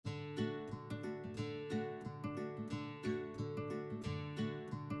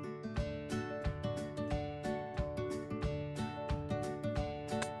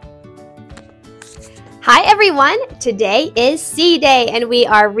Hi everyone! Today is C Day and we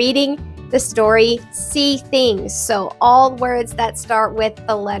are reading the story See Things. So all words that start with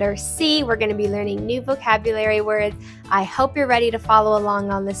the letter C, we're going to be learning new vocabulary words. I hope you're ready to follow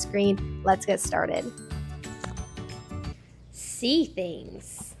along on the screen. Let's get started. See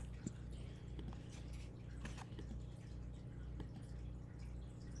things.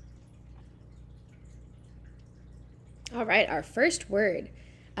 All right, our first word.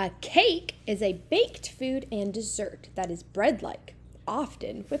 A cake is a baked food and dessert that is bread-like,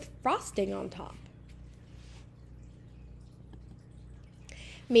 often with frosting on top.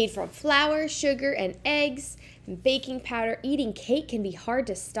 Made from flour, sugar, and eggs, and baking powder, eating cake can be hard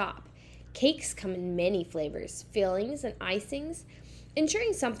to stop. Cakes come in many flavors, fillings, and icings,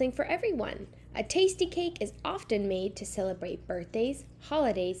 ensuring something for everyone. A tasty cake is often made to celebrate birthdays,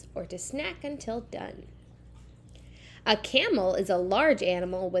 holidays, or to snack until done. A camel is a large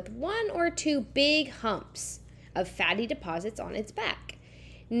animal with one or two big humps of fatty deposits on its back.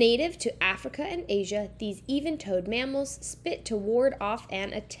 Native to Africa and Asia, these even-toed mammals spit to ward off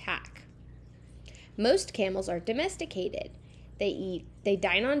an attack. Most camels are domesticated. They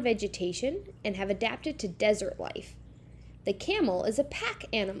dine on vegetation and have adapted to desert life. The camel is a pack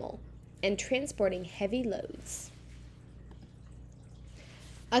animal and transporting heavy loads.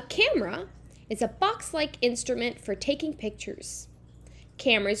 A camera is a box-like instrument for taking pictures.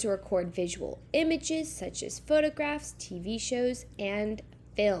 Cameras record visual images such as photographs, TV shows, and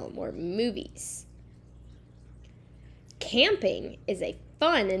film or movies. Camping is a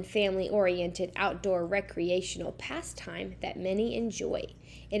fun and family-oriented outdoor recreational pastime that many enjoy.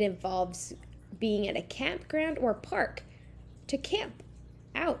 It involves being at a campground or park to camp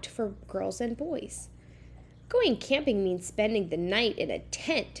out for girls and boys. Going camping means spending the night in a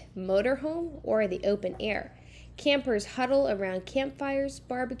tent, motorhome, or the open air. Campers huddle around campfires,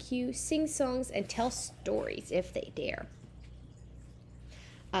 barbecue, sing songs, and tell stories if they dare.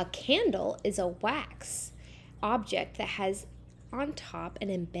 A candle is a wax object that has on top an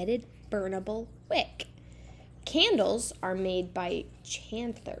embedded burnable wick. Candles are made by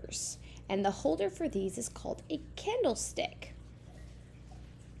chandlers, and the holder for these is called a candlestick.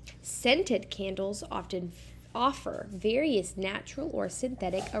 Scented candles often offer various natural or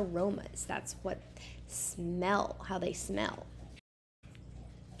synthetic aromas. That's how they smell.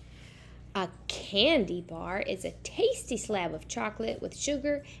 A candy bar is a tasty slab of chocolate with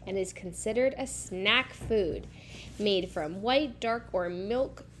sugar and is considered a snack food made from white, dark, or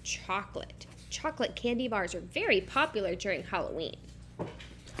milk chocolate. Chocolate candy bars are very popular during Halloween.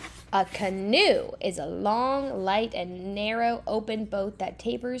 A canoe is a long, light, and narrow open boat that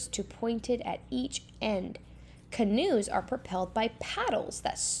tapers to pointed at each end. Canoes are propelled by paddles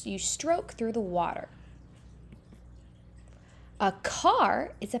that you stroke through the water. A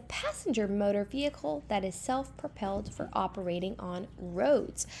car is a passenger motor vehicle that is self-propelled for operating on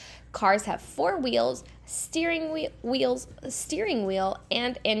roads. Cars have 4 wheels, steering wheel,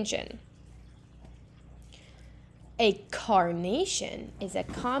 and engine. A carnation is a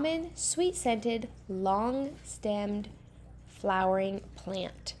common, sweet-scented, long-stemmed, flowering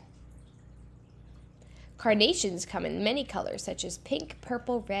plant. Carnations come in many colors, such as pink,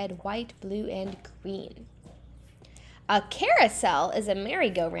 purple, red, white, blue, and green. A carousel is a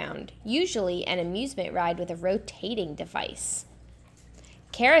merry-go-round, usually an amusement ride with a rotating device.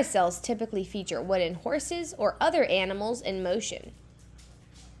 Carousels typically feature wooden horses or other animals in motion.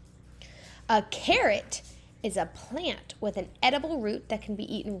 A carrot is a plant with an edible root that can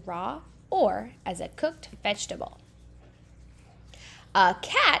be eaten raw or as a cooked vegetable. A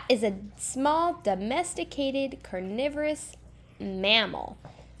cat is a small domesticated carnivorous mammal.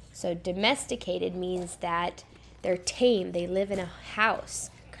 So domesticated means that they're tame, they live in a house.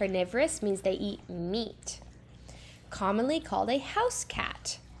 Carnivorous means they eat meat. Commonly called a house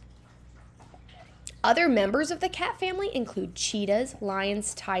cat. Other members of the cat family include cheetahs,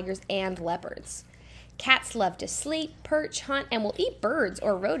 lions, tigers, and leopards. Cats love to sleep, perch, hunt, and will eat birds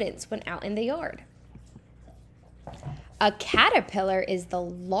or rodents when out in the yard. A caterpillar is the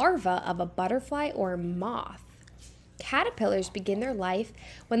larva of a butterfly or moth. Caterpillars begin their life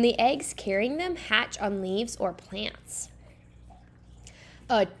when the eggs carrying them hatch on leaves or plants.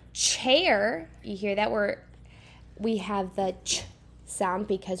 A chair, you hear that we have the ch sound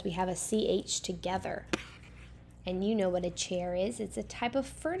because we have a ch together. And you know what a chair is. It's a type of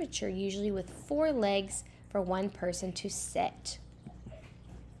furniture, usually with 4 legs for one person to sit.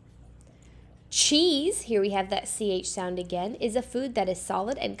 Cheese, here we have that ch sound again, is a food that is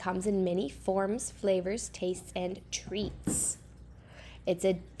solid and comes in many forms, flavors, tastes, and treats. It's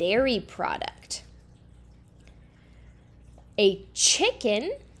a dairy product. A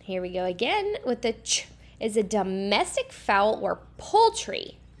chicken, here we go again with the ch, is a domestic fowl or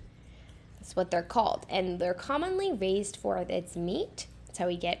poultry. That's what they're called. And they're commonly raised for its meat. That's how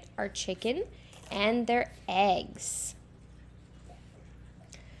we get our chicken and their eggs.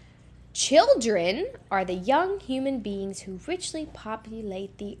 Children are the young human beings who richly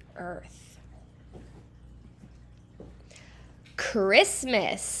populate the earth.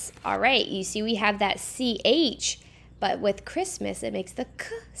 Christmas. All right, you see we have that CH, but with Christmas it makes the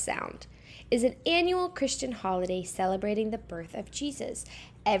K sound. Is an annual Christian holiday celebrating the birth of Jesus.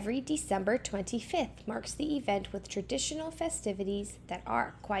 Every December 25th marks the event with traditional festivities that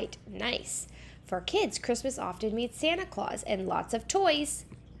are quite nice. For kids, Christmas often means Santa Claus and lots of toys.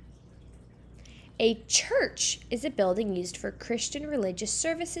 A church is a building used for Christian religious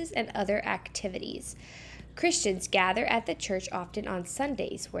services and other activities. Christians gather at the church often on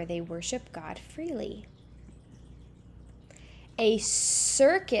Sundays where they worship God freely. A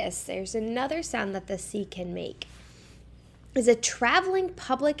circus, there's another sound that the C can make, is a traveling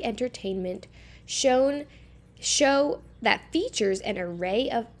public entertainment show that features an array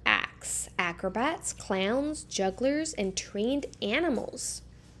of acts, acrobats, clowns, jugglers, and trained animals.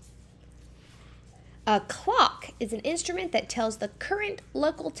 A clock is an instrument that tells the current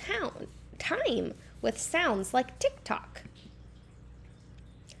local time with sounds like tick-tock.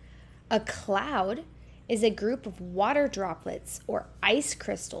 A cloud is a group of water droplets or ice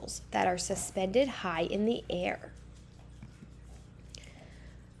crystals that are suspended high in the air.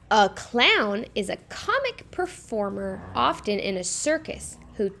 A clown is a comic performer, often in a circus,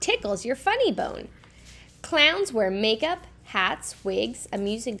 who tickles your funny bone. Clowns wear makeup, hats, wigs,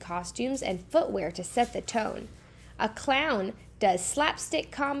 amusing costumes, and footwear to set the tone. A clown does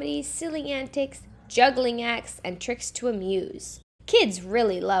slapstick comedy, silly antics, juggling acts, and tricks to amuse. Kids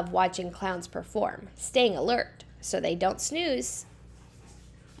really love watching clowns perform, staying alert so they don't snooze.